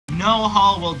No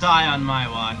hull will die on my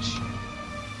watch.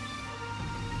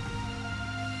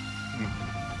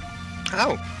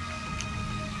 Oh.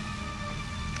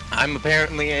 I'm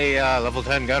apparently a level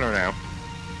 10 gunner now.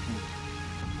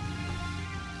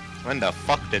 When the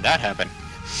fuck did that happen?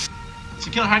 So,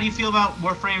 Killer, how do you feel about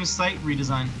Warframe's site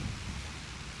redesign?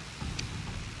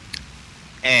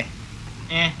 I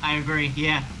agree,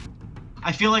 yeah.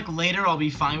 I feel like later I'll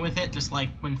be fine with it, just like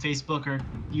when Facebook or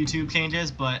YouTube changes,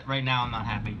 but right now I'm not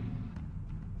happy.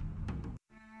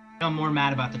 I'm more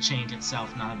mad about the change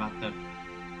itself, not about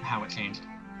how it changed.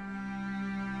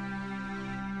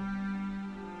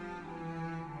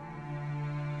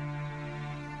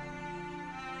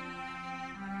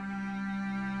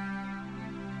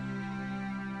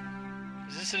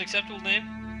 Is this an acceptable name?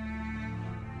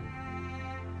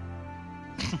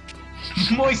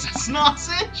 Moist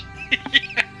sausage?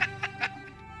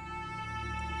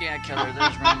 Yeah, Killer,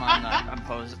 there's room on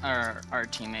our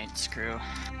teammates' crew.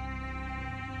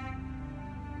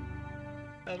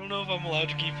 I don't know if I'm allowed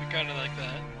to keep it kind of like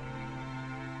that.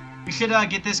 We should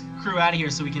get this crew out of here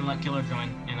so we can let Killer join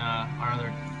in our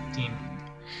other team.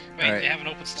 Wait, Right. they have an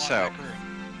open slot So, for crew.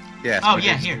 yes. Oh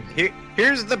yeah, here.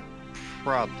 Here's the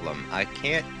problem. I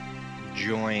can't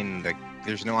join the...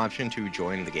 There's no option to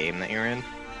join the game that you're in.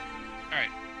 Alright,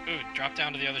 Oood, drop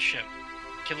down to the other ship.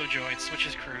 Killer joins,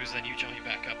 switches crews, then you join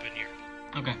back up in here.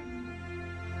 Okay.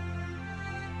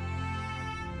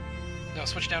 No,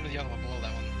 switch down to the other one below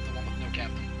that one. The one with no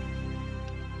captain.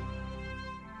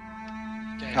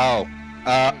 Okay. Oh.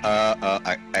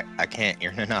 I can't.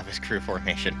 You're in a novice crew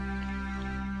formation.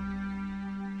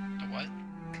 The what?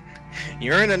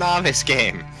 You're in a novice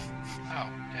game. Oh,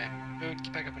 okay. Oood,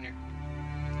 get back up in here.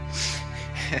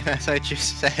 As I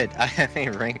just said, I am a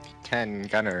rank 10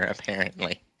 gunner,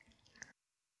 apparently.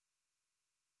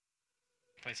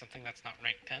 Play something that's not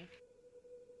rank 10?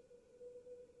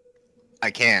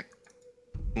 I can't.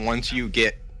 Once you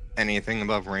get anything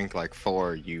above rank like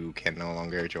 4, you can no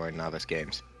longer join novice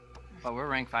games. But we're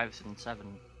rank 5 and 7.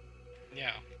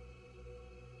 Yeah.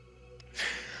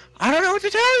 I don't know what to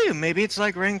tell you. Maybe it's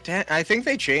like rank 10. I think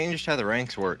they changed how the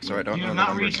ranks work, so I don't You know have the not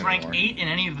numbers reached rank anymore. 8 in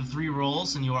any of the 3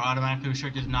 roles, and you are automatically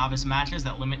restricted to novice matches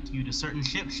that limit you to certain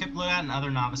ship loadout, and other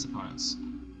novice opponents.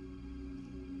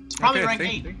 It's probably Okay, rank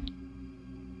thank 8.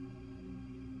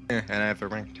 Yeah, and I have a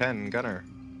rank 10 gunner.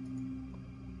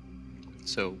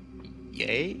 So,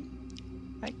 yay?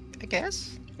 I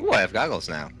guess? Ooh, I have goggles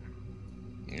now.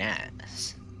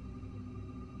 Nice.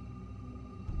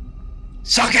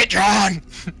 Suck it, John!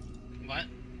 What?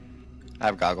 I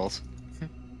have goggles.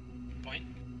 Point?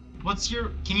 What's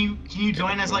your... Can you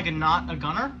join as like not a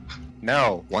gunner?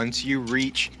 No, once you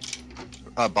reach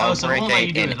above so it rank won't let you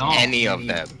 8 do it in at all, any of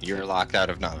maybe. them, you're locked out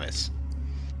of novice.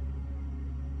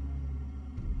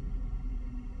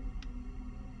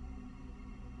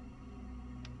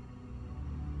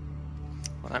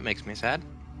 Well, that makes me sad.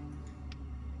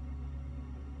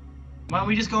 Why don't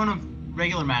we just go in a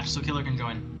regular match so Killer can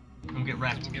join? And we'll get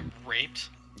wrecked. We'll get raped?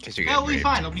 Because you Yeah, get it'll be raped.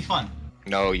 fine, it'll be fun.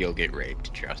 No, you'll get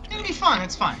raped, trust me. It'll be fun,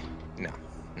 it's fine. No.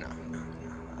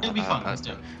 It'll be fun, let's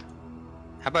do it.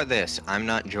 How about this? I'm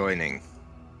not joining.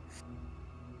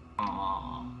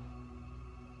 Aww.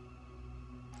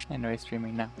 Anyway,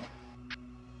 streaming now.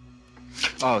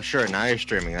 Oh, sure, now you're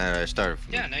streaming. I started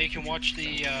from... Yeah, now you can watch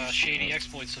the shady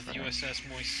exploits of the USS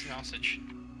Moist Sausage.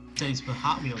 Said he's put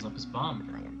Hot Wheels up his bum.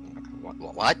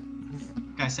 What?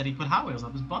 Guy said he put Hot Wheels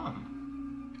up his bum.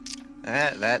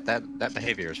 That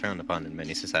behavior is frowned upon in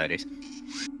many societies.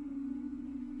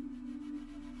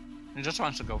 He just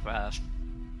wants to go fast.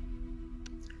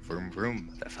 Vroom vroom,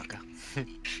 motherfucker.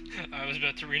 I was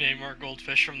about to rename our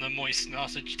goldfish from the Moist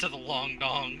Sausage to the Long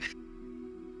Dong.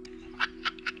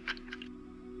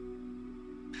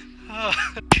 Oh,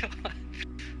 God.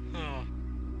 Oh.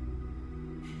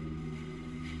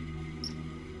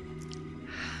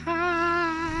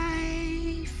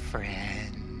 Hi,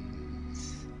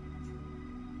 friends.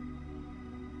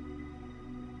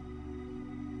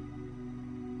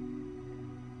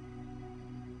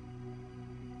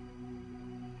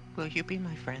 Will you be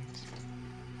my friends?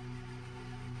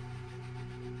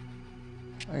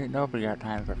 Ain't nobody got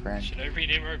time for friends. Should I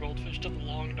rename our goldfish to the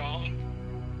Long Dong?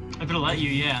 If it'll let you,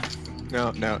 yeah.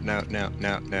 No.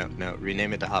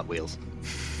 Rename it to Hot Wheels.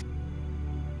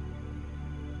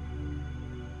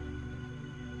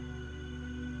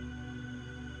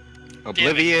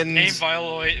 Oblivions. Name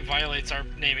violates our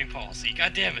naming policy.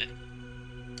 God damn it.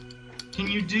 Can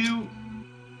you do...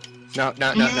 No,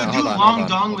 Can you do hold on, Long hold on,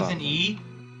 Dong hold with on. an E?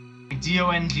 Like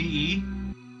D-O-N-G-E?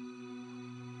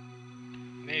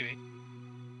 Maybe.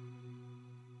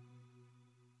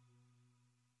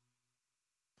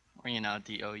 Or you know,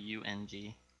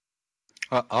 DOUNG.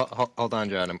 Hold on,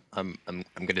 John. I'm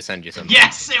gonna send you something.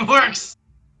 Yes, it works.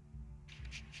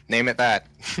 Name it that.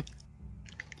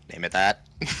 Name it that.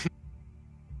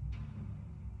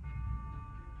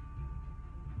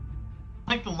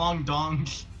 Like the long dong.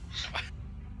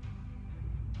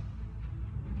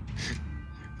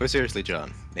 But seriously,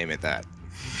 John, name it that.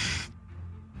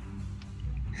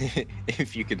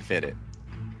 If you can fit it.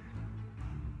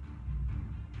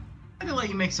 I'm gonna let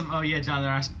you make some. Oh yeah, John, they're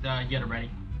asked. Get it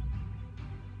ready.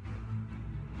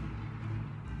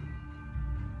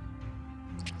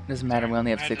 Doesn't matter, we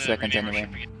only have I 6 had to seconds rename our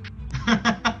anyway. ship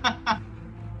again.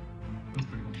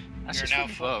 That's We are just now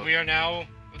for the vote. we are now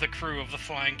the crew of the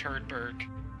Flying Turdberg.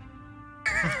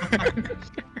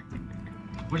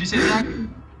 What'd you say, Zach?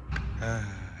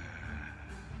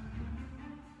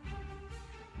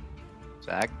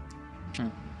 Zach? Hmm.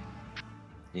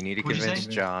 You need to What'd you convince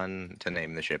say? John to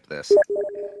name the ship this.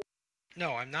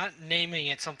 No, I'm not naming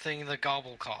it something the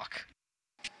Gobblecock.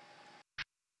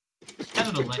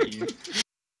 How did it let you?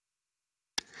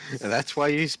 That's why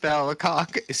you spell a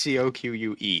cock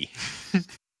C-O-Q-U-E.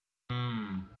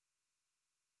 Hmm.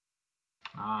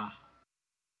 Ah.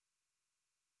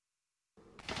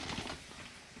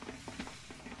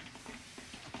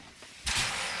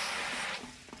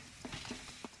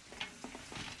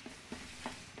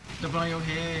 Step on your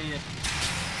head.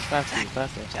 Faster,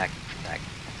 faster. Zach.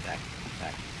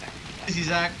 Easy,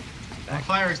 Zach. On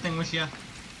fire extinguish ya.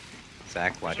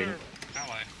 Zach, why Who's didn't our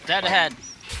ally? Dead ahead.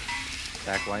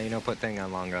 Zach, why you no put thing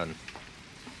on long gun?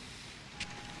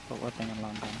 But what thing in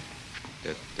long gun?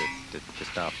 The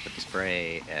stuff with the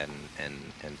spray and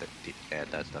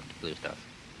that stuff, the blue stuff.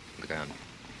 The gun.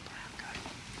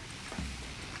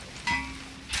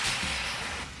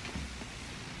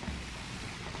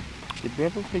 Did we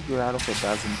ever figure out if it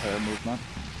does impair movement?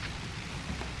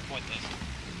 What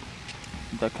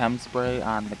does? The chem spray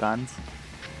on the guns?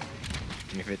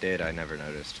 If it did, I never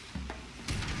noticed.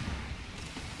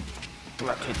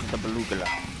 Let's hit the beluga.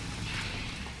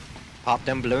 Pop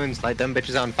them balloons, light them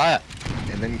bitches on fire,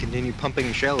 and then continue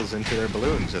pumping shells into their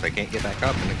balloons so they can't get back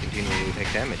up and they continually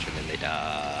take damage and then they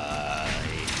die.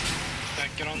 Zach,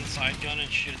 get on the side gun and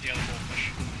shoot at the other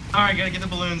goldfish. Alright, gotta get the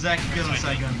balloon, Zach. Get on the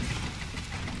side gun.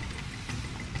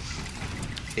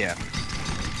 Yeah.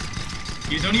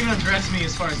 You don't even address me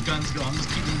as far as guns go. I'm just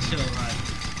keeping the shit alive.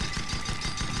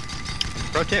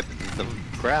 Pro tip, the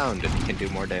ground can do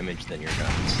more damage than your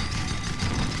guns.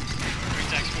 Alright,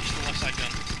 Zach, switch to the left side gun.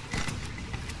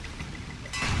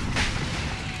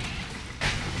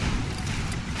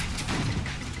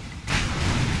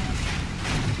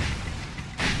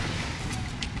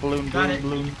 Balloon, Got balloon, it.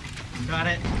 balloon. Got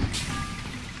it.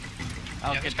 I'll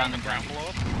Yeah, get there's down kind the of ground ground. below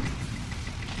it.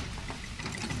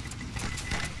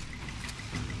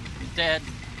 Dead.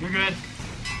 You're good.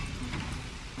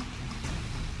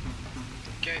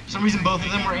 Okay. For some reason, both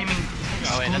of them were aiming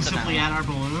Oh, wait, that's a exclusively down. at our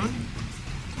balloon.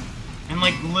 And,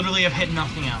 like, literally have hit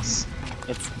nothing else.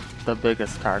 It's the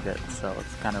biggest target, so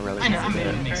it's kind of really I know, easy I mean, to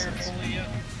it hit. makes sense. Fully yet.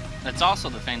 It's also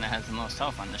the thing that has the most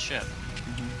health on the ship.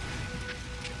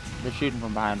 They're shooting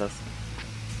from behind us.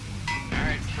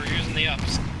 Alright, we're using the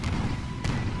ups.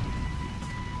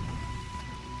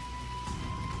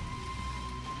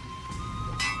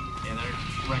 Yeah,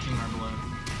 they're wrecking our balloon.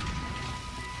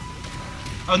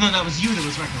 Oh, no, that was you that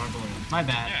was wrecking our balloon. My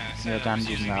bad. Yeah, so Yeah, I was John's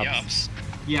using using the ups. ups.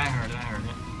 Yeah, I heard it.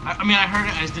 I mean, I heard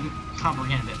it, I just didn't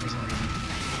comprehend it for some reason.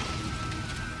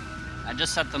 I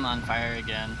just set them on fire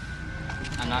again.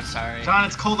 I'm not sorry. John,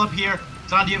 it's cold up here.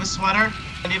 John, do you have a sweater?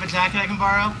 Do you have a jacket I can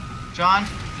borrow? John?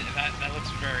 That looks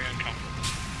very uncomfortable.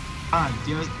 John,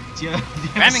 do you have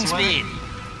a Ramming sweater? speed.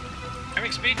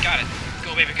 Ramming speed, got it.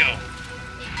 Go, baby, go.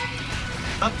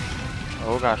 Up.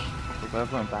 Oh gosh, we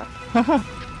both went back. And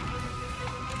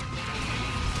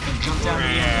jump down to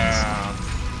the entrance.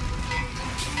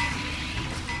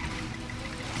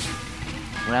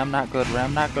 Ram not good,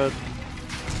 ram not good.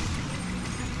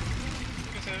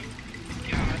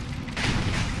 God.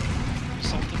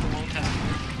 Salted balloon test.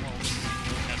 Well, this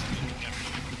is balloon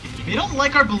testing. They don't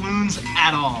like our balloons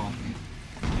at all.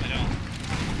 I don't.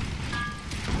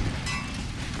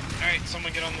 Alright,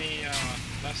 someone get on the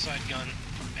left side gun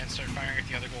and start firing at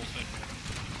the other goldfish.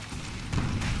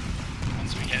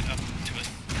 Once we get up to it.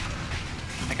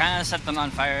 I kind of set them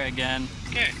on fire again.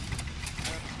 Okay.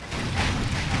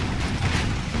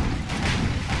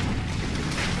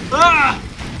 Ah!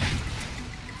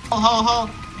 Ho.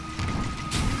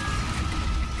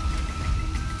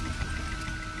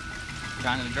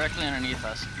 John, they're directly underneath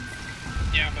us.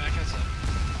 Yeah, but like I said.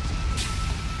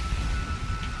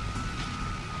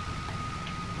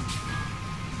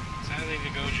 Sadly, the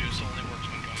go juice only works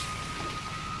when going.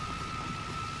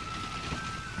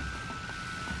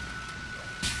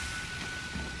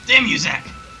 Damn you, Zach!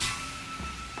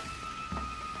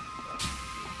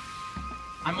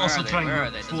 I'm Where also are they? trying Where are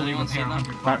to they? Does fully anyone see repair them?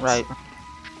 100 Front parts. right.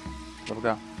 There we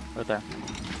go. Right there.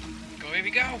 Go, baby,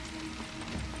 go!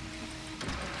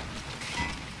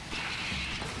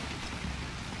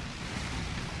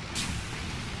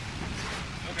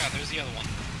 Oh god, there's the other one.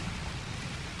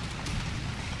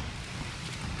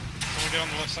 Someone get on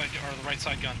the left side, or the right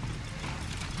side gun.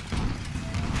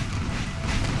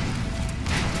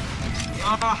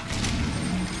 Ah!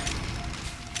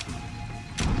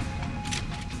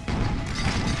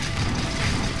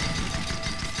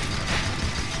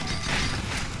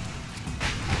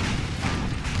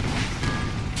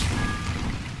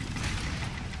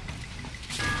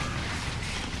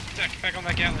 Zach, get back on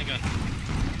that Gatling gun.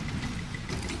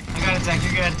 I got it, Zach,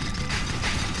 you're good.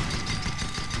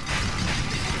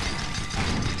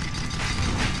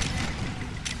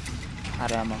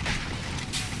 Out of ammo.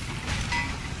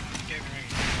 Okay, we're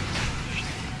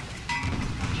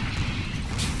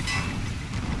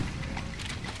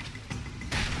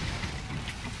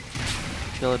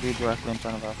Kill a dude directly in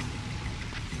front of us.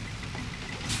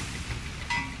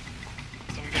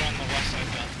 Someone get on the left side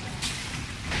gun.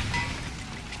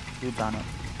 Dude's on it.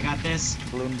 Got this.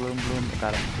 Balloon, balloon, balloon.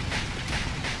 Got it.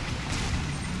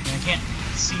 I can't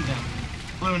see them.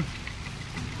 Balloon.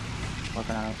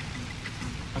 Working on it.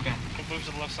 Okay. Go move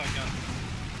to the left side gun.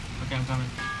 Okay, I'm coming.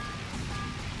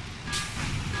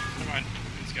 Never mind.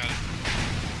 He's got it.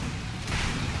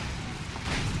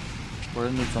 We're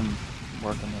gonna need some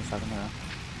work in a second here.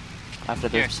 After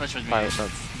Here, this switch with me. fight,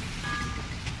 let's...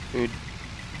 Dude,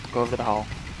 go over to the hall.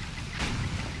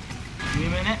 Give me a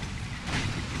minute.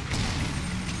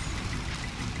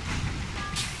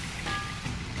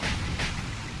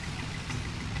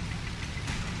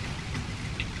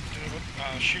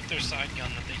 Shoot their side gun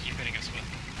that they keep hitting us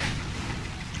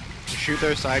with. Shoot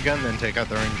their side gun, then take out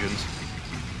their engines.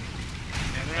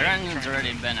 Yeah, they're Their not even engine's trying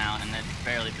already been out, and they've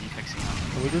barely been fixing them.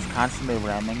 Are we just constantly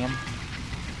ramming him?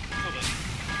 A little bit.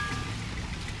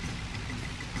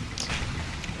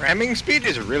 Ramming speed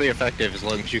is really effective as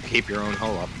long as you keep your own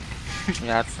hull up.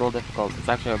 Yeah, it's still difficult. It's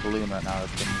actually a balloon right now.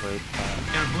 It's getting great.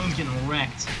 Yeah, our balloon's getting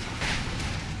wrecked.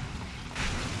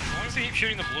 As long as they keep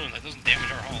shooting the balloon, that doesn't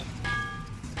damage our hull.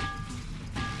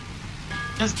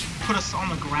 Does put us on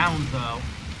the ground, though.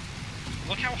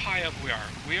 Look how high up we are.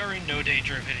 We are in no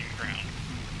danger of hitting the ground.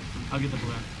 I'll get the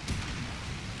balloon.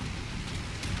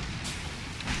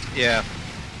 Yeah.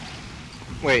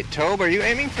 Wait, Tobe, are you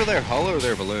aiming for their hull or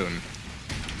their balloon?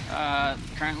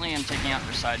 Currently I'm taking out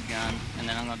their side gun, and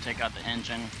then I'm gonna take out the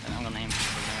engine, and I'm gonna aim for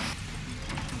the balloon.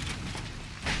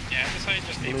 Yeah, I guess I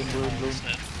just aim Balloon, for the balloon, hull balloon.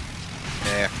 instead.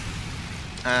 Yeah.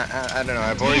 I don't know,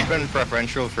 I've always been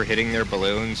preferential for hitting their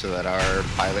balloon so that our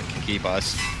pilot can keep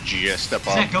us just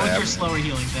above Zach, go with them your slower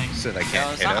healing thing. so they No,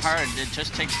 can't it's hit not us. hard. It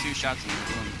just takes 2 shots and the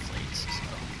balloon inflates. So,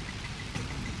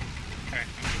 Okay,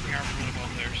 I'm keeping our balloon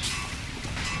above theirs.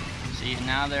 see,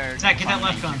 now they're Zach, get that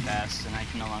funneling left gun. too fast, and I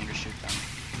can no longer shoot them.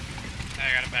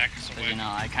 I got it back, so Because wait. you know,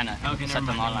 I kind of Okay, set never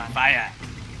them mind, all never on mind. fire.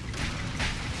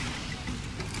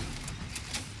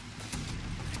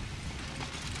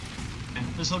 Okay,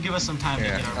 this will give us some time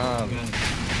Yeah, to get our balloon good.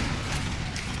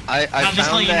 I I'll just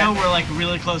found let you that, know we're like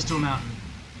really close to a mountain.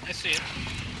 I see it.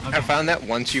 Okay. I found that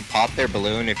once you pop their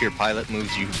balloon, if your pilot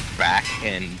moves you back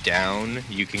and down,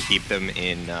 you can keep them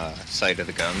in sight of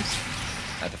the guns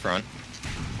at the front.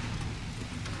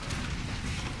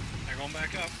 They're going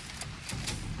back up.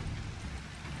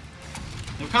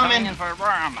 They're Coming coming. in for a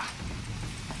bomb.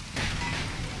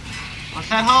 Watch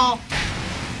that hole.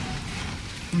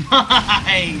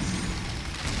 Nice.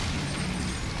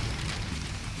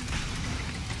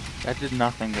 That did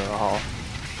nothing to the hall.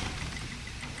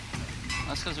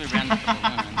 That's because we ran with the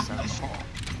balloon instead of the hole.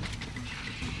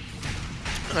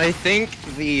 I think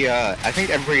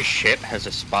every ship has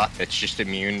a spot that's just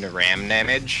immune to ram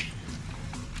damage.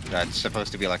 That's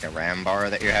supposed to be like a ram bar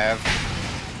that you have.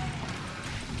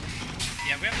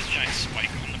 Yeah, we have this giant spike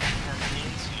on the front of our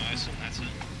balloon, so I assume that's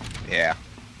it. Yeah.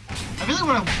 I really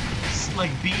want to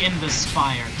like be in the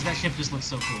spire because that ship just looks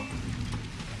so cool.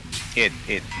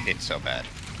 It's so bad.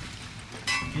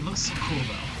 It looks so cool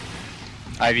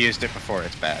though. I've used it before,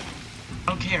 it's bad. I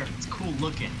don't care. It's cool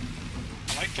looking.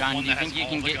 I like the John, one do you that think has you all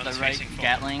can the get guns the right facing forward.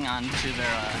 Gatling onto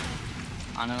their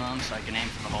onto them so I can aim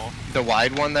for the hole? The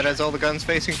wide one that has all the guns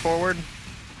facing forward?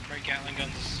 Right Gatling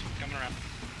guns coming around.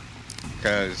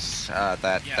 Because Yeah,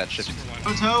 that ship. super wide.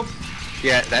 Let's hope.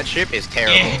 Yeah, that ship is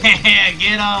terrible. Yeah,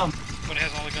 get 'em. But it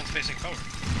has all the guns facing forward.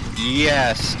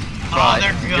 Yes, Oh, but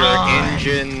they're your gone.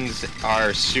 engines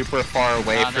are super far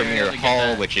away Ah, from they're your able to get hull,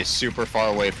 that. which is super far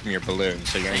away from your balloon,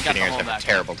 so your They got the engineers hull have a back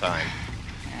terrible time.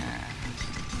 Yeah.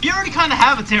 You already kind of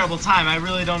have a terrible time. I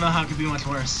really don't know how it could be much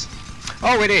worse.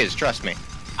 Oh, it is. Trust me.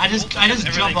 I just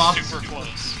jump off. Super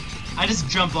close. I just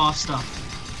jump off stuff.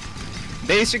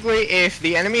 Basically, if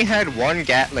the enemy had one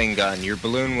Gatling gun, your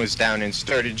balloon was down and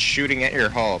started shooting at your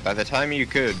hull, by the time you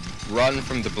could run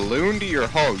from the balloon to your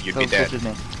hull, you'd be dead. Switch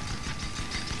with me.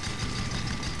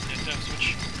 Yeah,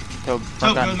 switch.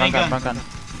 Front gun, front gun, front gun.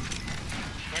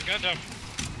 My gun down.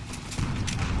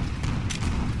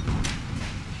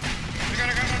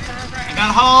 I got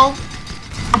a hull.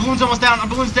 Our balloon's almost down. Our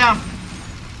balloon's down.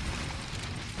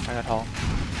 I got hull.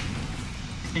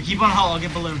 Okay, keep on hull. I'll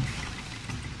get balloon.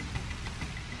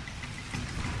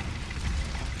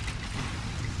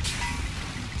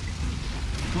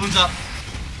 Balloon's up.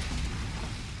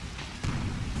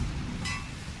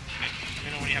 Let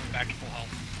me know when you have it back to full health.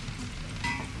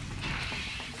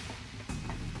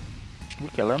 We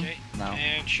kill him? Okay. No.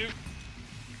 And shoot.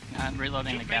 I'm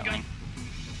reloading the Gatling.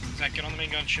 Zach, get on the main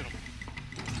gun, shoot him.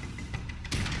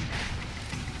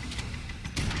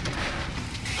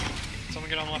 Someone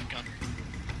get on the left gun.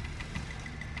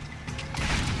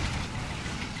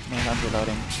 Main gun's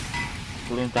reloading.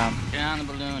 Balloon's down. Get on the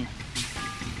balloon.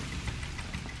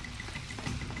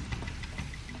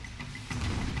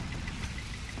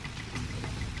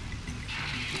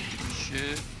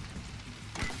 Shoot.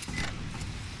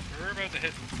 We're about to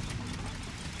hit.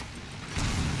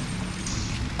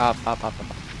 Up.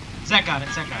 Zach got it.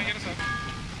 Zach got Trying to it. get us up.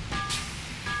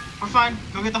 We're fine.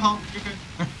 Go get the hull. You're good.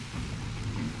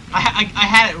 I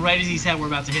had it right as he said we're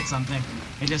about to hit something.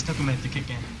 It just took a minute to kick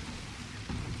in.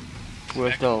 We're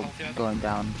Back still up, yeah. going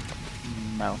down.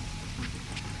 No.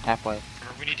 Halfway.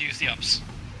 Or we need to use the ups.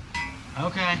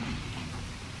 Okay.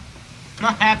 I'm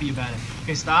not happy about it.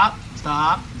 Okay, stop.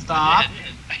 Stop. I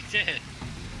did.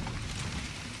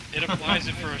 It applies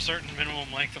it for a certain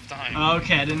minimum length of time.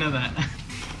 Okay, I didn't know that.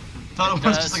 Thought it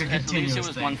was just like a At least continuous it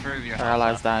was thing. 1/3 of your health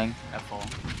Paralyzed dying. at full.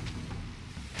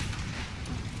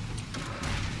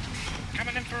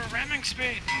 Coming in for a ramming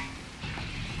speed.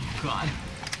 God.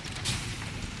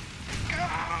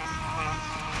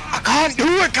 I can't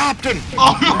do it, Captain!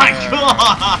 Oh my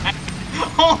god!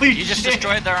 Holy You just shit!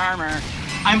 destroyed their armor.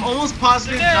 I'm almost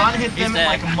positive John hit them He's at dead.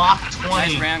 like Mach 20.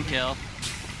 Nice ram kill.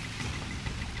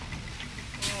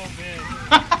 Oh man.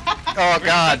 Oh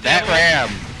god, that ram!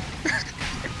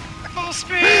 Full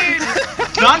speed!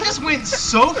 John just went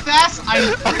so fast,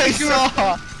 I'm I pretty sure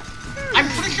saw! I'm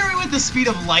pretty sure he went the speed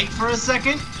of light for a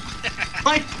second.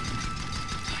 Like,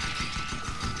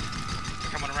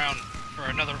 Coming around for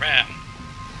another ram.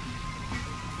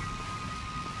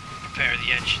 Prepare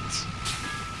the engines.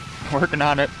 Working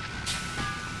on it.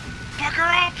 Pucker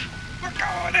up! We're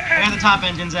going in! I got the top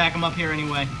engine, Zach. I'm up here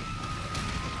anyway.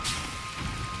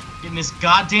 Getting this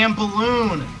goddamn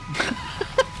balloon.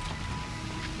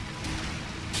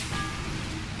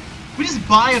 We just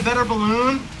buy a better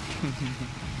balloon.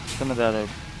 Some of the other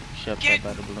ships have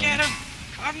better balloons. Get him!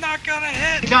 I'm not gonna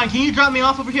hit! John, can you drop me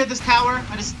off over here at this tower?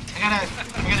 I got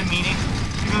a meeting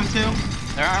to go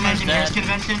to. Their An armor's engineers dead.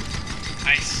 convention.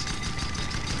 Nice.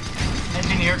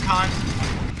 Engineer con.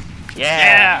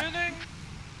 Yeah!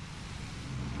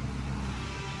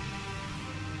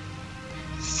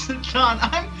 John,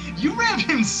 you rammed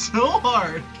him so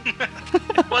hard.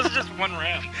 It wasn't just one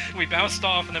ram. We bounced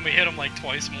off and then we hit him like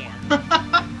twice more.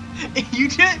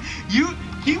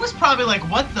 He was probably like,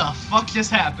 what the fuck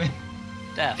just happened?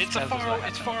 Death. It's That was what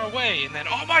it's happened. far away, and then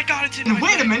oh my god, it's in And my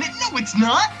wait a thing. minute, no it's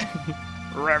not!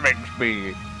 Ramming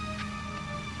speed.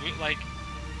 Like,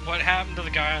 what happened to the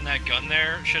guy on that gun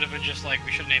there should have been just like,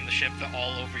 we should name the ship the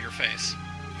All Over Your Face.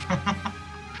 In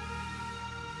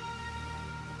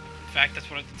fact, that's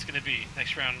what it's gonna be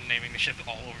next round, naming the ship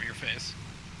All Over Your Face.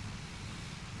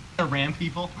 The ram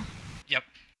people? Yep,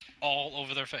 all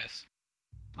over their face.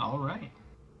 Alright.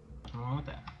 What's wrong with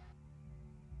that?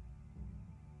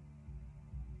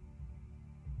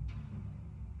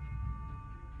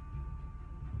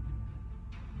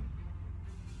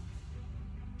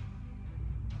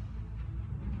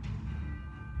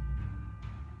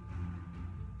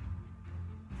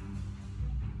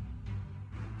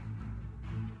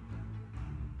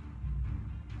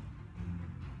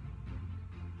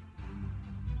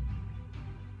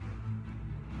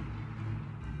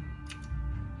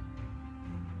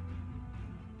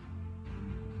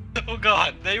 Oh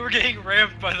god, they were getting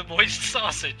rammed by the moist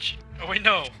sausage. Oh wait,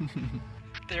 no.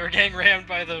 They were getting rammed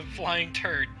by the flying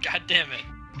turd. God damn it.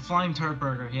 The flying turd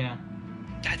burger, yeah.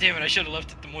 God damn it, I should have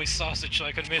left it the moist sausage so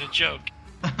I could have made a joke.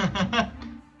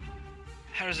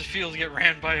 How does it feel to get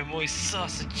rammed by a moist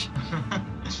sausage?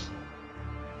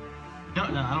 No,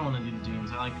 I don't want to do the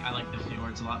dunes. I like the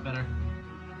fjords a lot better.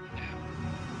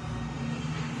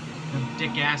 The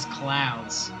dick-ass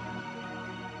clouds.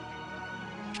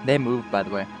 They move, by the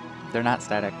way. They're not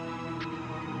static.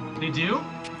 They do?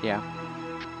 Yeah.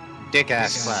 Dick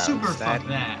ass clouds. Super fuck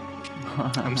that.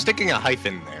 I'm sticking a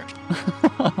hyphen there.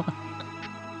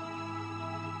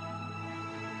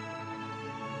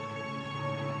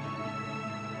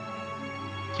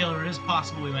 Killer, it is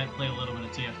possible we might play a little bit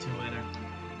of TF2 later.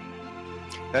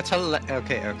 That's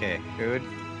okay, good.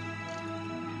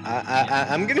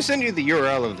 I'm gonna send you the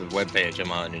URL of the webpage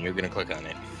I'm on, and you're gonna click on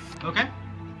it. Okay.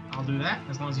 I'll do that,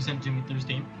 as long as you send it to me through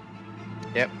Steam.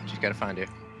 Yep, just gotta find it.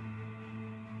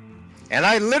 And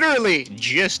I literally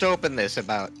just opened this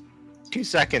about 2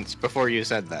 seconds before you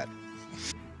said that.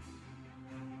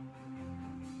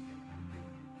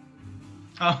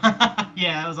 Oh,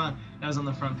 yeah, that was on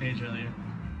the front page earlier.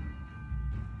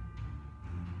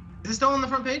 Is it still on the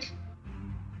front page?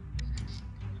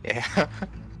 Yeah.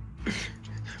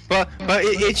 but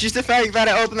it's just the fact that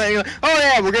I opened that and you're like, oh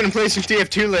yeah, we're gonna play some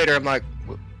TF2 later. I'm like,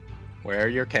 where are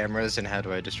your cameras and how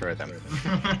do I destroy them?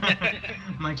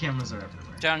 My cameras are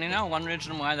everywhere. John, you know one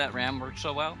reason why that ram worked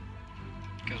so well?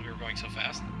 Because we were going so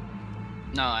fast.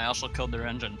 No, I also killed their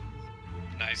engine.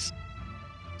 Nice.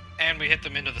 And we hit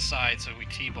them into the side, so we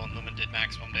T-boned them and did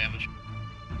maximum damage.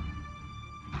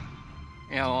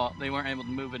 Yeah, well, they weren't able to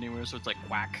move anywhere, so it's like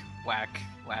whack, whack,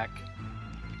 whack.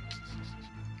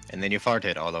 And then you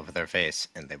farted all over their face,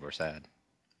 and they were sad.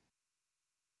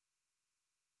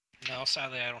 No,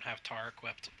 sadly I don't have tar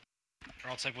equipped. Or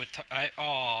else I would.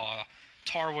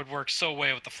 Tar would work so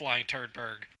well with the flying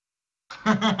turdberg.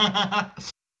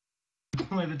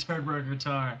 Play the Turdberg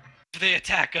guitar. If they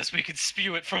attack us, we can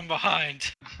spew it from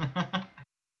behind.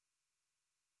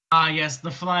 Ah, yes,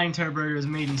 the flying Turdberg is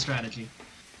maiden strategy.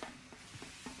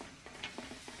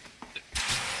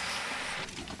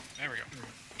 There we go.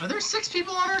 Are there 6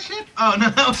 people on our ship? Oh no,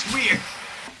 that was weird.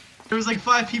 There was like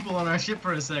 5 people on our ship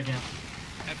for a second.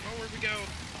 And forward we go.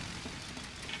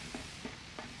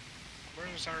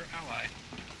 Where's our ally?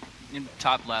 In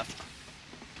top left.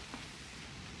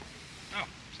 Oh,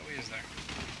 so he is there.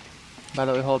 By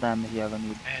the way, hold on if you have any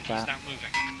And chat. he's not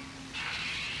moving.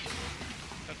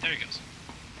 Oh, there he goes.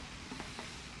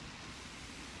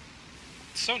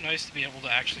 It's so nice to be able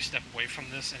to actually step away from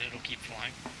this and it'll keep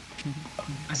flying.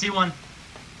 I see one.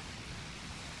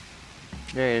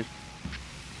 There he is.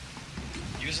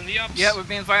 Using the ups. Yeah, we're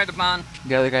being fired upon.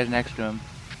 The other guy's next to him.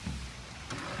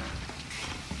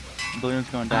 The balloon's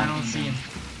going down. I don't see him.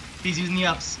 He's using the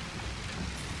ups.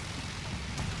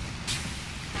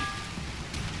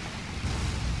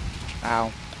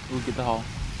 Ow. Ooh, get the hull.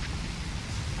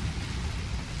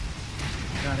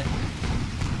 Got it.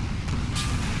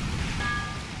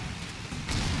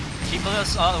 Keep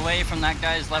us all away from that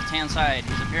guy's left-hand side.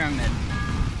 He's a pyramid.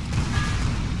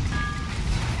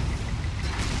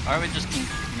 Or we just can...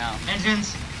 No.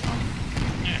 Engines.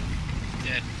 Yeah.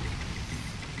 Dead.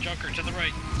 Junker to the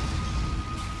right.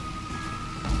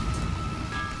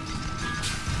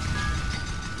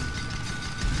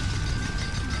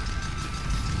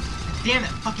 Damn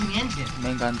that fucking engine.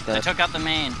 Main gun's They dead. took out the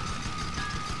main.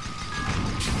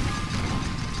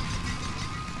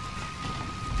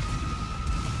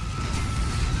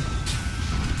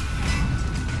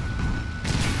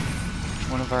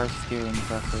 One of our steering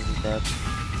thrusters is dead.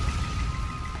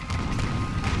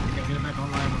 Okay, get it back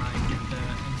online when I get the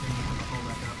engine and the hull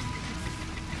back up.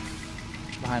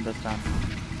 Behind us, John.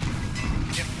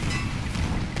 Yep.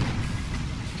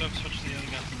 Don't switch to the other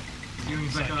gun.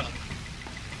 Steering's back Side up. gun.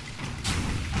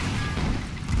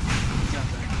 Got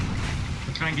that.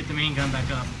 We'll try and get the main gun back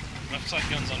up. Left side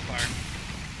gun's on fire.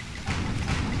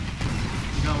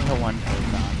 Going. The one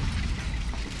is on.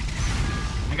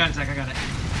 I got it, Zach, I got it.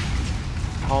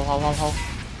 Hull, hull, hull, hull.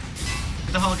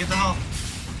 Get the hull, get the hull.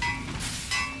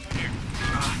 Over here.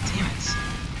 Ah, damn it.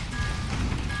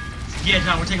 Yeah,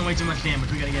 John, we're taking way too much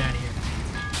damage. We gotta get out of here.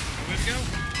 Where we go?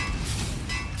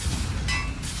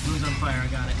 Balloon's on fire, I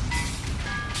got it.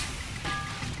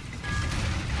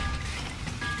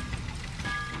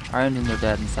 Our engines are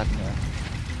dead in secondary.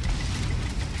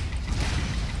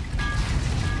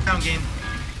 Down game.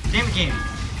 Damn it, game.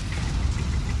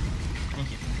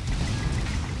 Thank you.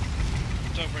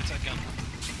 It's over, it's that gun.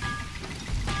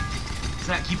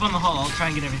 Zach, keep on the hull. I'll try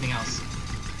and get everything else.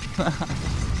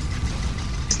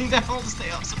 Just need that hull to stay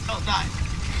up so we don't die.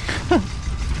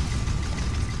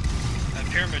 That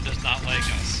pyramid does not like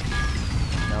us.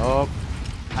 Nope.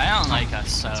 I don't like us,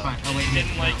 so... That's fine. Oh, wait, He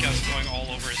didn't no, like wait. us going all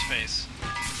over his face.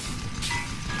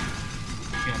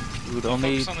 Okay. We would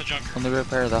only Focus on the junker. only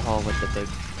repair the hull with the big,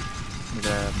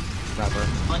 the rubber.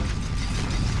 What?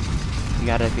 You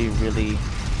gotta be really,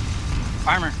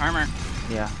 Armor, armor.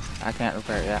 yeah. I can't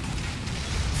repair it yet.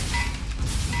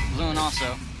 Balloon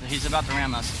also. He's about to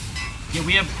ram us. Yeah,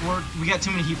 we got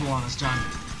too many people on us, John.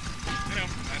 I know.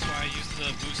 That's why I used the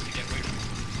boost to get away from him.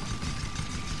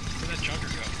 Where'd that jugger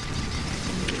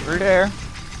go? We're there.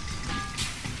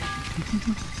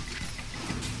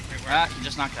 Wait, where? Ah, you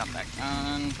just knocked out that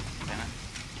gun. Damn it.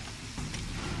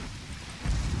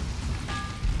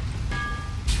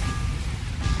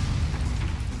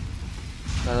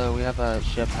 So we have a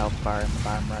ship health bar in the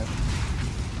bottom right.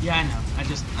 Yeah, I know. I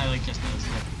just noticed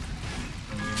it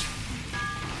earlier.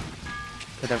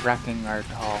 So they're wrecking our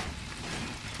hull.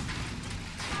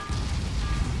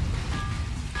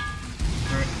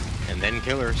 And then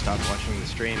Killer stopped watching the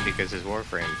stream because his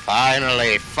Warframe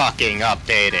finally fucking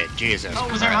updated. Jesus Oh,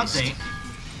 was there an Christ. update?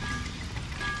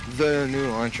 The new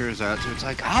launcher is out, so it's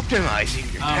like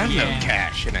optimizing your download yeah.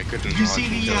 cache, and I couldn't Did you launch see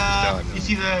the until it's done. you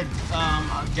see the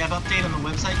dev update on the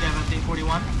website, dev update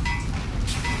 41?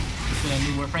 The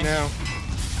new Warframe? No.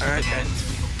 I Okay,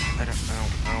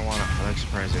 don't want to. I like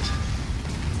surprises.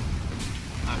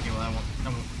 Okay, well I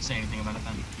won't say anything about it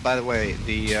then. By the way,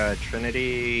 the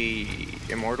Trinity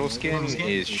Immortal skin skin?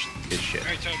 is shit.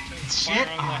 Alright, Shit,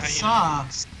 oh, it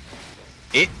sucks.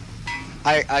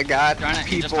 I got Darn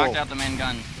it, you just people knocked out the main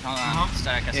gun. Hold on,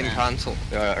 stack us in in.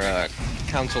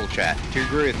 console chat to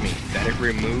agree with me that it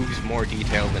removes more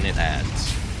detail than it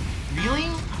adds. Really?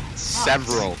 It sucks.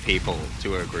 Several people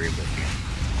to agree with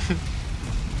me.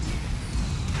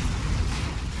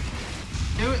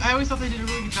 I always thought they did a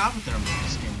really good job with their immortal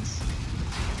skins.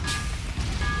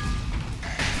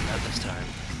 Not this time.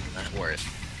 Not worth.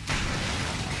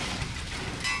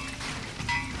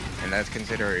 And that's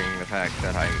considering the fact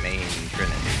that I main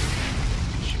Trinity.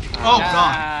 Oh god.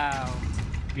 Wow.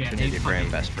 Yeah, Trinity they frame,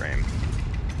 fucking- best frame.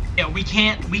 Yeah, we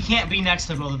can't be next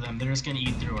to both of them. They're just gonna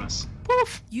eat through us.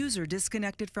 User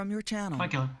disconnected from your channel. Bye,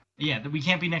 Killer. Yeah, we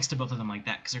can't be next to both of them like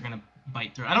that because they're gonna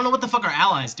bite through. I don't know what the fuck our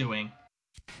allies doing.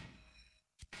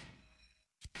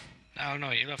 I don't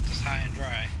know, you left us high and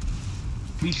dry.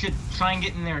 We should try and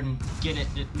get in there and get it.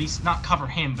 At least not cover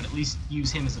him, but at least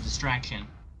use him as a distraction.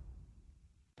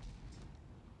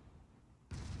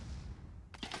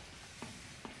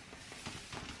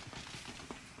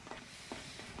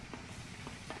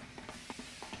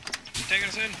 You taking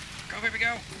us in? Go, baby,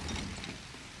 go!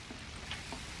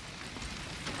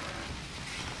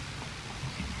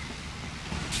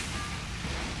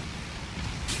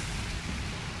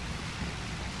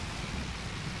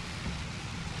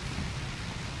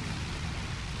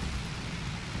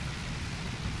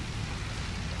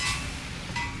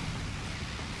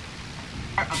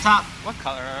 Alright, up top. What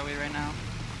color are we right now?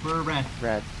 We're red.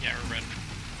 Red. Yeah, we're red.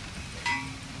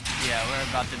 Yeah, we're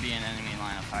about to be in enemy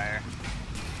line of fire.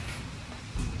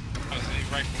 Oh, is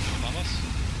he right above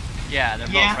us? Yeah, they're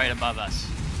Yeah. both right above us.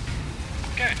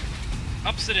 Okay.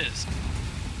 Ups it is.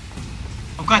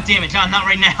 Oh god damn it, John, not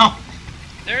right now.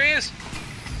 There he is!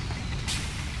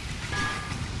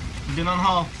 We've been on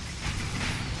hull.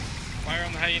 Fire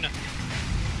on the hyena.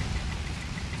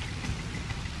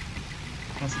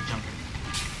 That's the junker.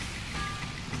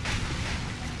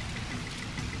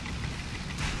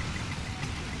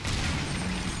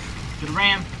 Good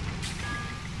ram.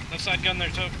 Left side gun there,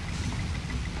 Tobe.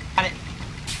 Got it.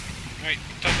 Alright,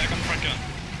 Tobe back on the front gun.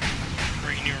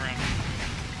 Bringing you around.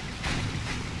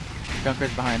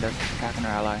 Junker's behind us, attacking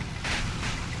our ally.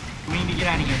 We need to get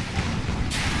out of here.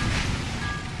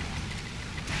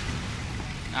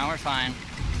 Now we're fine.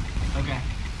 Okay.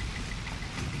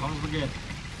 As long as we're good.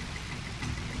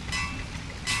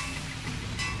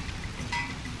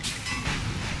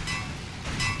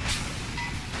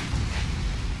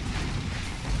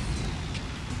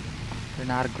 They're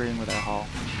not agreeing with our hull.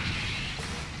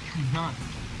 Not.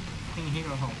 Fucking hate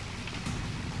our hull.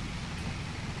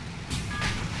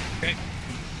 Okay.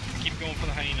 Keep going for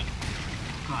the hyena.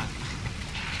 God.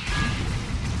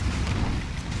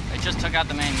 They just took out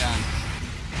the main gun.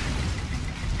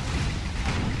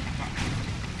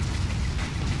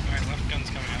 Alright, left gun's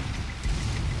coming out.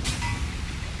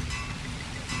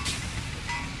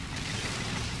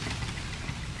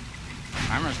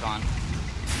 Armor's gone.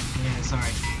 Yeah,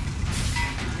 sorry.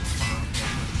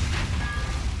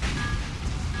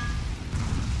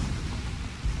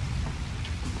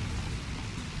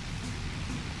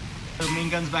 So main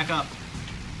gun's back up.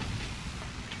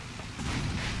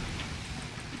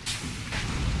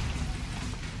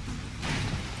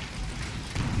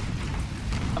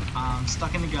 I'm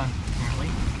stuck in the gun, apparently.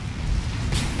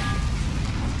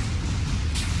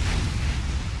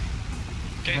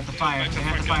 Okay, They have to fire. back to They the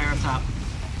have to front fire gun. up top.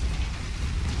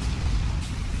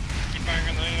 Keep firing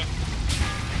on the hyena.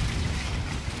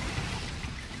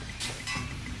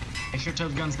 Make sure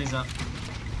Toad's gun stays up.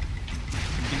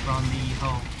 Keep on the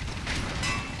hull.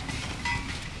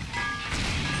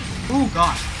 Ooh,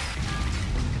 God.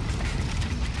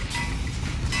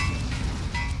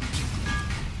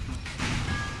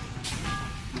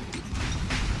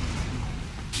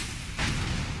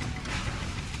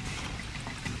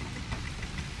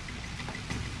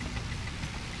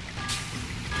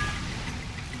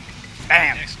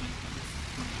 Bam! Excellent.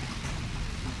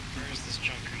 Where is this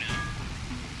junker now?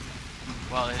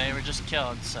 Well, they were just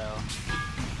killed, so.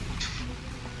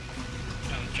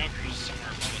 No, the junker's somewhere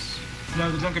above us.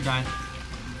 No, the junker died.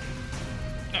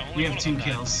 No, only We have one of 2 them died.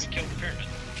 kills. We killed the pyramid.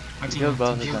 Our team Killed has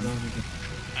both 2 of kills. them.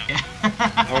 Oh. Yeah.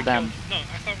 Hold them. No,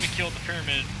 I thought we killed the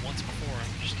pyramid once before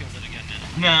and just killed it again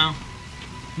now. No.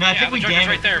 No, I Yeah, think the we junker's damaged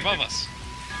right there above us.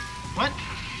 What?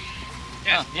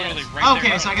 Yeah, Oh, it's literally yes. right Okay,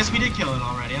 there. so I guess we did kill it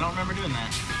already. I don't remember doing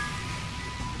that.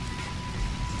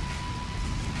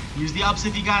 Use the ups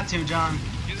if you got to, John.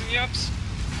 Using the ups.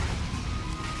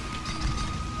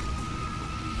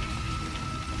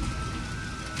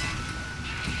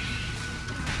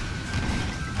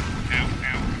 Ow,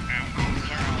 ow, ow.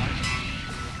 Sorry,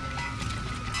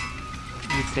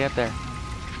 You stay up there.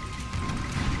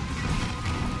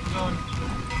 Going.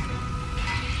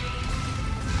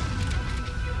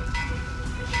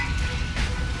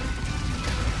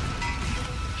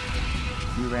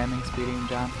 You ramming, speeding,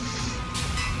 John?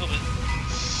 a little bit.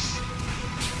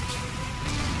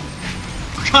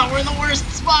 God, we're in the worst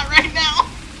spot right now.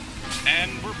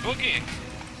 And we're boogieing.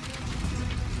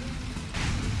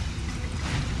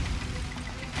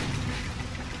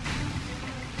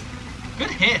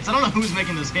 Good hits. I don't know who's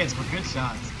making those hits, but good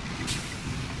shots.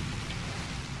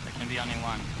 There can be only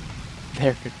one.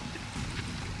 There.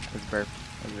 That's burp.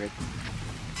 That's right.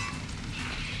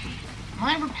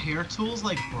 My repair tool's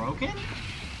like broken?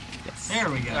 Yes. There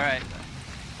we go. Alright.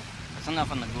 That's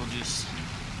enough on the ghoul juice.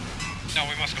 No,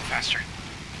 we must go faster.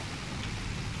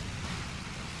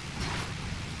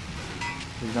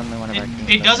 He's only one of our team.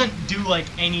 It doesn't do like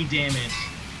any damage,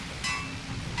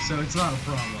 so it's not a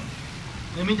problem.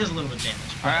 I mean, it does a little bit of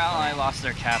damage. Our but- ally lost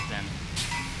their captain.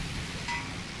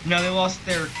 No, they lost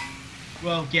their.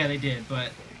 Well, yeah, they did,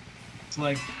 but it's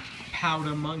like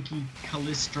Powder Monkey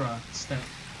Callistra stuff.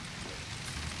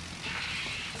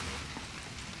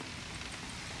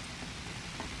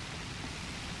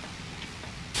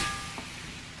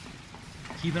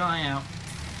 Keep an eye out.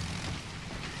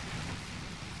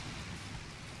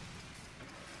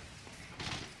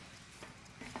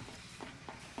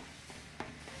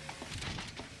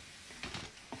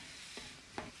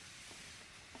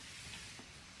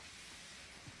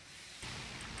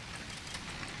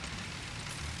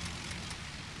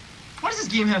 Why does this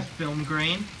game have film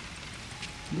grain?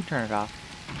 You turn it off.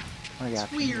 Oh yeah.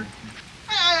 It's weird.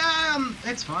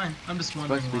 It's fine. I'm just It's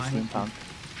wondering supposed to be why. steampunk.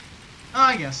 Oh,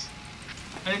 I guess.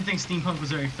 I didn't think steampunk was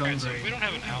very film Alright, so grain. if we don't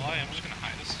have an ally, I'm just gonna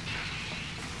hide us.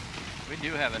 We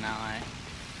do have an ally.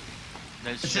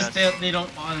 There's It's just just they don't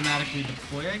automatically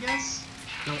deploy, I guess.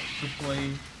 Don't deploy.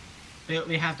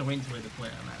 They have to wait until they deploy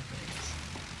automatically, I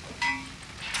guess.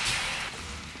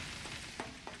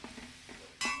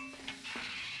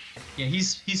 Yeah, he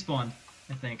spawned,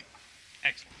 I think.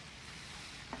 Excellent.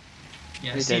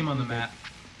 Yeah, I He see did, him on the he did. map.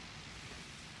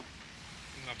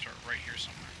 He's up to right here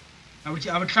somewhere.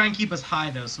 I would try and keep us high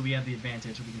though, so we have the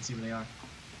advantage, so we can see where they are.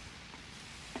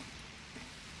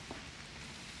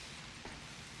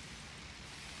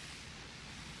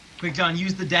 Quick, John,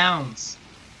 use the downs.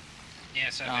 Yeah,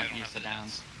 sadly, I don't don't use have the the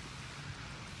downs.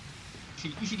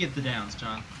 You should get the downs,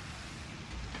 John.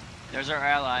 There's our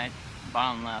ally,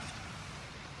 bottom left.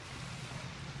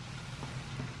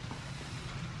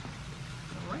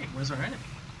 Alright, where's our enemy?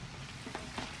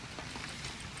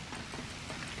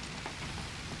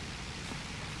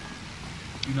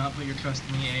 Do not put your trust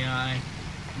in the AI.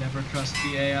 Never trust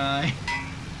the AI.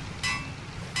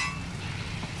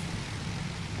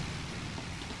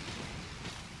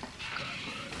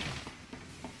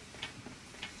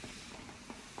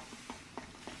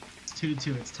 It's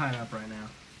 2-2. It's tied up right now.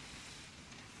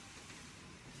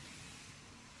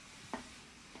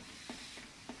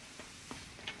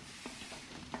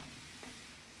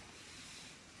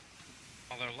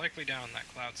 Well, they're likely down in that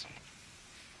cloud somewhere.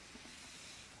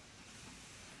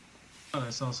 Oh, I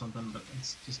saw something, but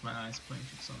it's just my eyes playing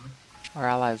tricks on me. Our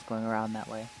ally is going around that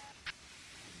way.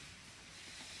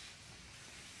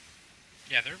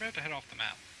 Yeah, they're about to head off the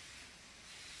map.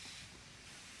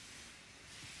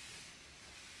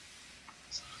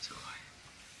 It's not too quiet.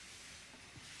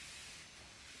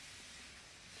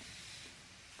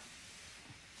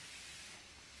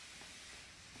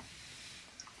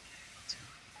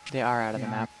 They are out of the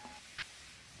Yeah. map.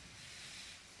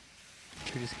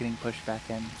 They're just getting pushed back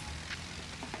in.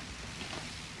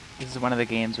 This is one of the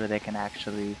games where they can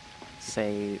actually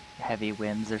say, heavy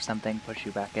winds or something push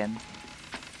you back in.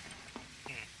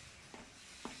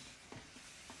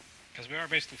 Because we are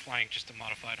basically flying just a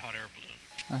modified hot air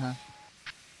balloon. Uh-huh.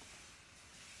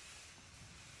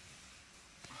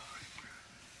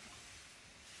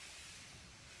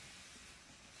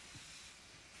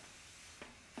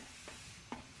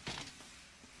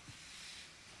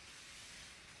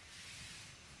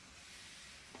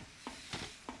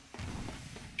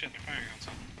 Shit, they're firing on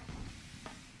something.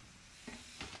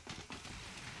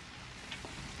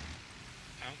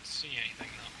 I don't see anything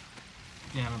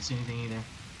though. Yeah, I don't see anything either.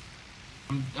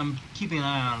 I'm keeping an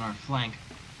eye on our flank.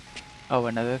 Oh,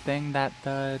 another thing that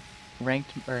the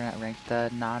ranked, or not ranked, the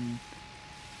non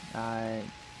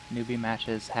newbie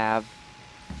matches have,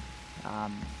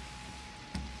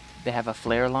 they have a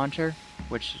flare launcher,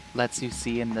 which lets you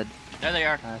see in the There they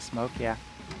are. smoke, yeah.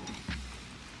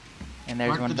 And there's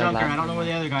Mark one the of the junker, last I don't know where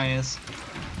the other guy is.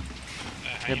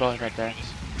 How They're you both know right there.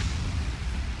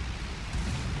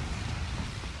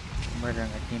 Murdering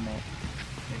our teammate.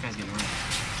 That guy's getting rid.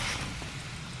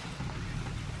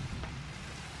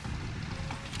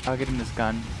 I'll get him this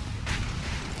gun.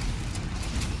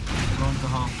 Going to the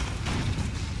hall.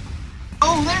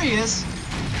 Oh, there he is!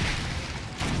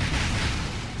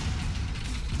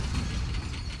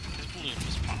 His balloon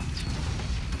was popped.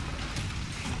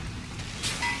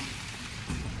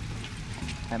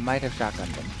 I might have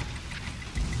shotgunned him.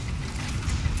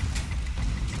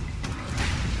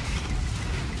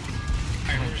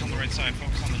 Alright, whoever's on the right side,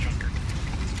 focus on the junker.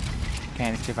 Okay,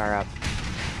 it's too far up.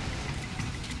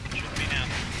 Should be now.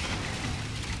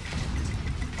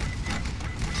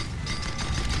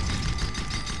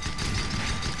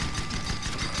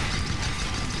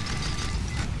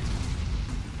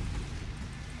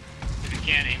 If you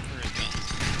can't aim for his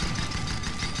guns.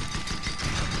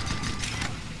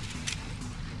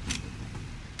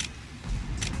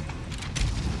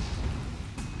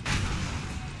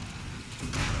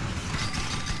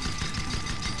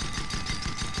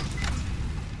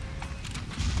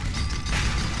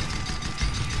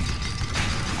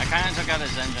 I kind of took out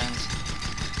his engines.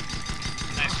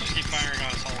 Nice, just keep firing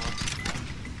on his hull.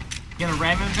 You gonna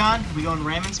ram him, John? We going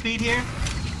ramming speed here?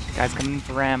 Guys coming in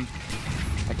for ram.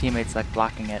 Our teammate's like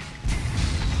blocking it.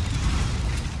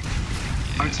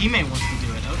 Our teammate wants to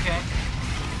do it, okay.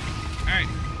 Alright,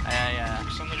 Yeah.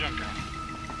 focus on the junker.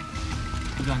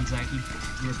 Two guns, Zach,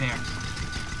 you repair.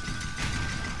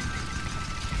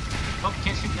 Oh,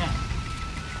 can't shoot now.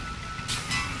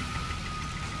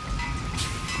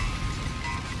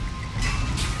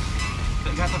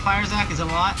 Got the fire, Zach? Is it a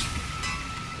lot?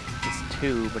 It's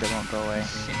 2, but it won't go away.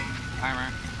 Shit. Armor.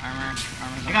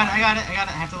 I got it. I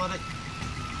have to let it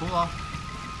cool off.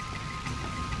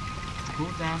 Cool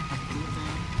it down. Have to cool it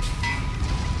down.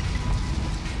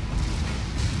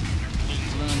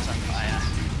 Balloons on fire.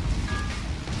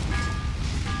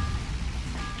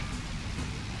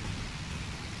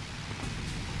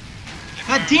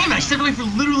 God damn it! I stepped away for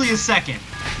literally a second.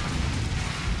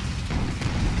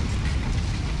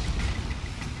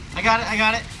 I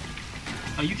got it.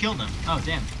 Oh, you killed him. Oh,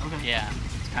 damn. Okay. Yeah,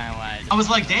 it's kind of why I was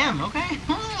like, damn, okay.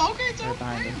 Okay, it's Right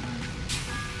behind okay. us.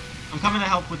 I'm coming to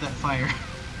help with that fire.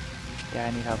 Yeah,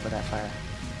 I need help with that fire.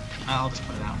 I'll just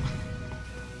put it out.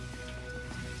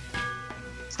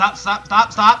 Stop, stop,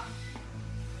 stop, stop!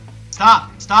 Stop,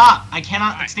 stop! I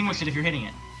cannot extinguish it if you're hitting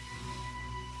it.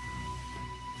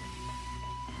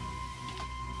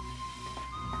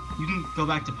 You can go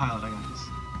back to pilot, I got this.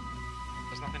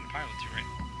 There's nothing to pilot to, right?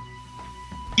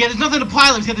 Yeah, there's nothing to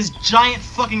pilot, he's got this giant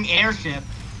fucking airship.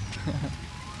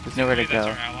 There's nowhere to Maybe go.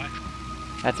 that's our ally.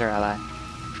 That's our ally.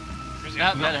 Where's he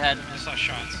Nope, at? dead ahead. I saw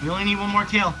shots. We only need one more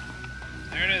kill.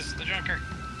 There it is, the junker.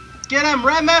 Get him!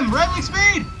 Ram him! Ramming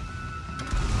speed!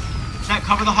 Zach,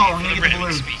 cover the hull, I'm gonna get the Ramming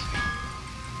balloon. speed.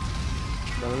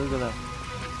 Below.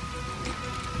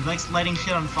 He likes lighting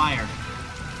shit on fire.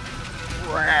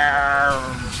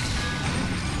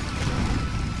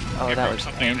 Oh, You that broke was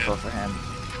something painful in for him.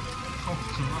 Oh,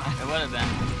 God. It would have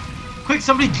been. Quick,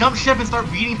 somebody jump ship and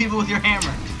start beating people with your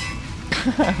hammer.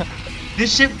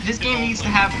 This game needs to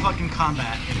have fucking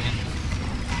combat in it.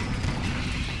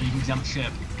 You can jump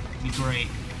ship. It'd be great.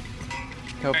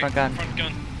 Go, front gun. Front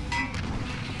gun.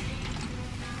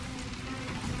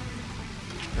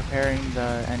 Repairing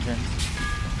the engines.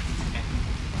 Okay.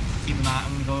 Keep an eye.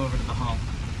 I'm gonna go over to the hull.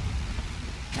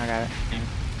 I got it.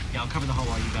 Yeah, I'll cover the hull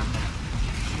while you got that.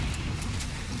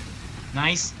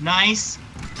 Nice, nice.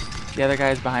 The other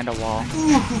guy's behind a wall.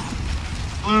 Ooh.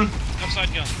 Balloon.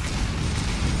 Upside gun.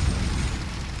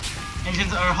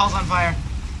 Engines or hull's on fire.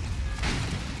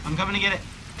 I'm coming to get it.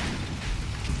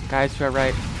 Guys to our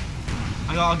right.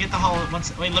 I'll get the hull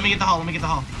once. Wait, let me get the hull. Let me get the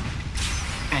hull.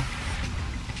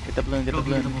 Get the balloon, get Go the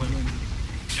get balloon. the balloon.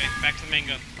 Okay, back to the main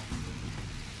gun.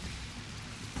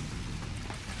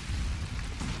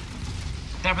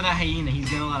 Except for that hyena, he's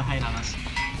got a lot of height on us.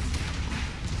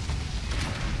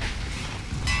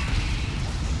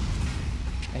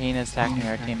 Hyena's attacking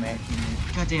our teammate.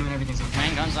 God damn it, everything's okay.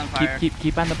 Main gun's on fire.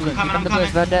 Keep on the balloon. coming, Keep on the I'm balloon.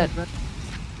 It's about dead.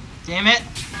 Damn it!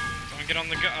 Someone get on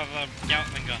the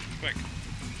Gatling gun, quick.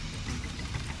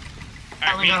 Gatling gun,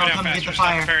 Alright, we need to I'll go come down get faster. the Stop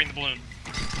fire. preparing the balloon.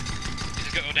 Need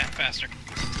to go down faster.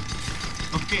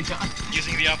 Okay, John.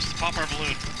 Using the ups to pop our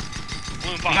balloon.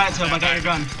 Balloon pop. I got it, Tob. I got your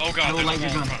gun. Oh god, I will there's light a your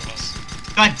wall in gun. front of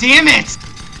us. God damn it! This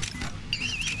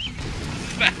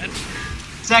is bad.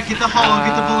 Zach, get the hull,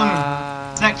 get the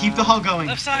balloon. Zach, keep the hull going.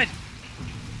 Left side.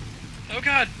 Oh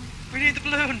god, we need the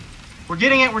balloon. We're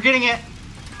getting it, we're getting it.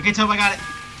 Okay, Tob, I got it.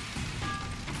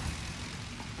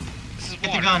 This is Get the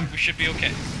water. gun. We should be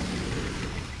okay.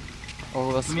 Or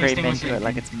we'll me scrape extinguish into it. it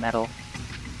like it's metal.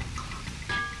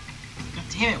 God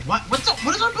damn it, what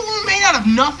is our balloon made out of?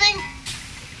 Nothing?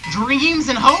 Dreams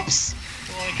and hopes?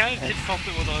 Well, I kind of did pump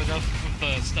it with enough of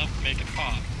the stuff to make it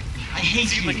pop. I It hate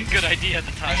seemed you. like a good idea at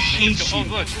the time. I Make it hate go, you.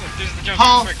 Oh look, there's the jump.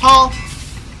 Hull, Quick. hull.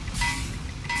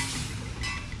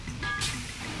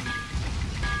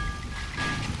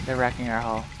 They're wrecking our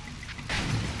hull.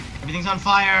 Everything's on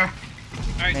fire.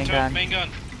 Alright, Main Tob, gun. main gun.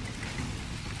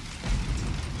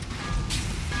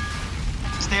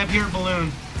 Stay up here,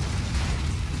 balloon.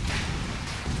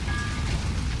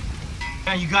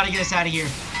 Yeah, you gotta get us out of here.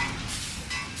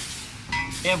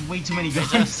 They have way too many They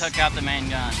guns. just took out the main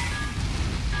gun.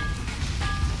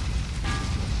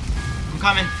 I'm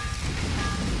coming.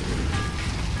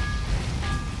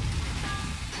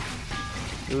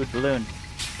 Oood, balloon.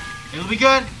 It'll be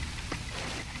good.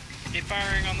 Keep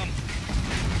firing on them.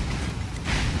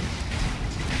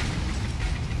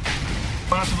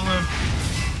 Run off the balloon.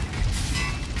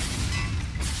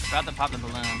 About to pop the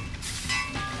balloon.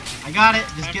 I got it.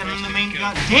 Just Time get for on us the to main go.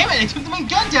 gun. Damn it! They took the main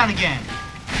gun down again.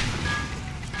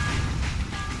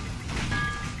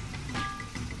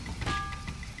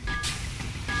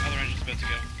 Other engine's about to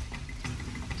go.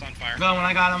 It's on fire. Going,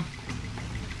 I got him.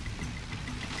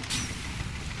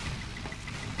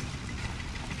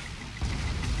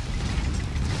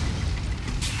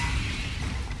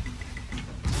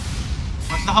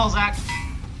 Watch the hull, Zach.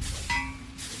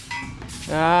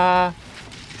 Ah,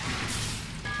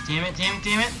 Damn it, damn it,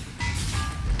 damn it.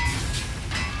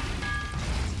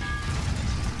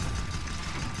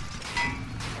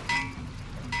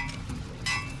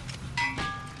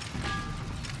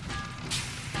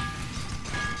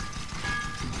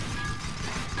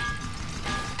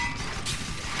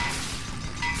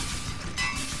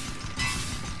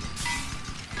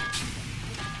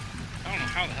 I don't know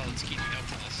how the hell it's keeping up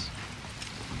with us.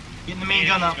 Getting the main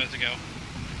gun up. About to go.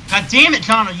 God damn it,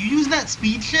 John, are you using that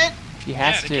speed shit? he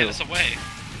Yeah, has to get to. us away.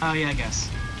 Oh yeah, I guess.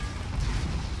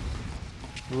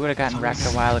 We would have gotten wrecked a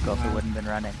while ago if we wouldn't have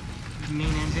been running.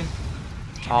 Main engine.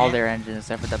 Damn All it. their engines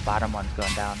except for the bottom one's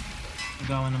going down. I'm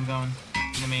going.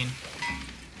 In the main.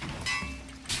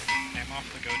 I'm off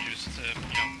the go juice to,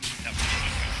 keep that balloon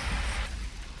going.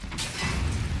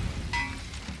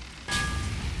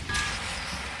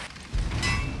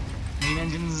 Main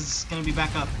engine's gonna be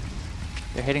back up.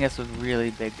 They're hitting us with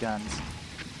really big guns.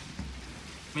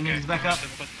 Main engine's back up. To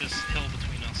put this hill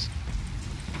between us.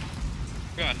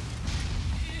 God.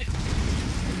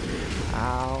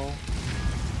 Ow.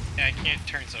 Yeah, I can't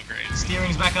turn so great.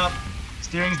 Steering's back up.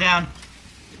 Steering's down.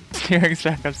 Steering's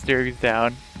back up, steering's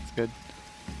down. It's good.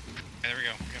 Okay, there we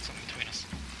go. We got something between us.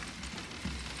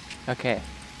 Okay.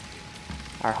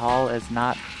 Our hull is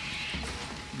not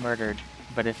murdered,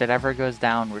 but if it ever goes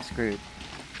down, we're screwed.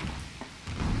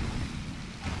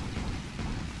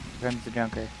 Here comes the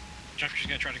junker. Junker's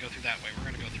gonna try to go through that way. We're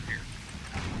gonna go through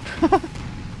here.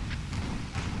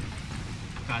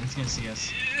 God, he's gonna see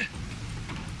us.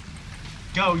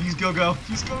 Go, use go.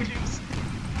 Use go, use.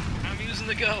 I'm using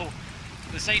the go.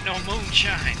 This ain't no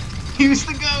moonshine. Use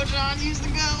the go, John, use the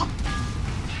go.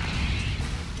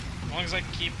 As long as I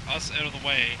can keep us out of the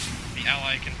way, the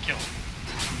ally can kill him.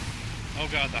 Oh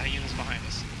god, the hyena's behind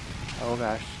us. Oh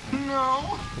gosh.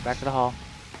 No. Go back to the hull.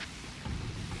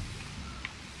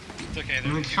 It's okay.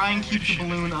 I'm gonna try and keep the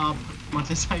balloon up as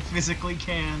much as I physically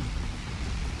can.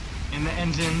 And the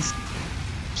engines,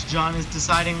 which John is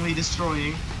decidingly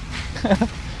destroying.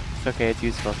 It's okay, it's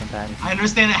useful sometimes. I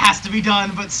understand it has to be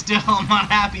done, but still, I'm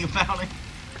not happy about it.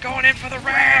 Going in for the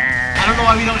ram! I don't know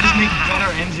why we don't just make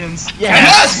better engines.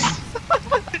 Yes!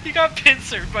 You got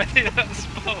pincered by the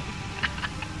smoke.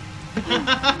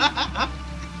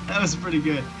 That was pretty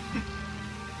good.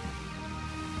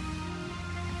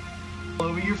 All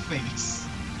over your face.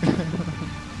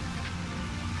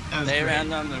 That was They great. ran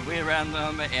them, and we ran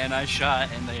them, and I shot,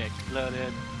 and they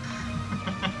exploded.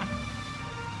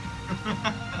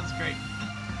 That was great.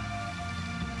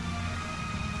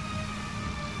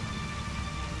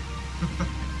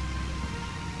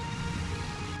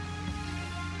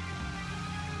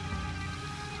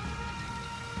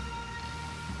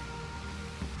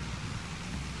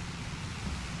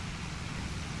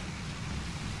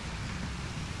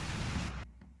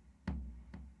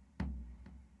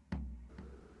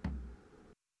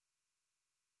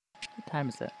 What time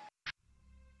is it?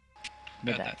 About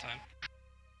Midnight. that time.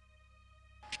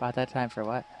 About that time for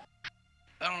what?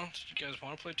 I don't know. Do you guys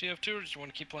want to play TF2 or just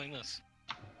want to keep playing this?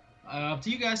 Up to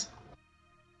you guys.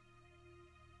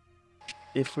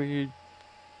 If we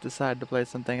decide to play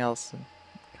something else,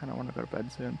 I kind of want to go to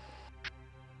bed soon.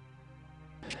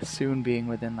 Soon being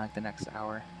within like the next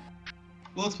hour.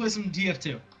 Well, let's play some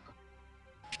TF2.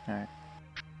 Alright.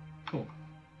 Cool.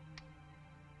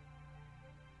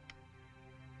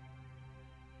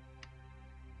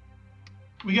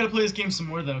 We gotta play this game some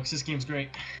more though, because this game's great.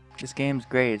 This game's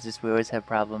great, it's just we always have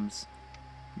problems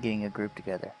getting a group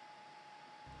together.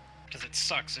 Because it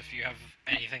sucks if you have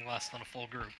anything less than a full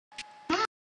group.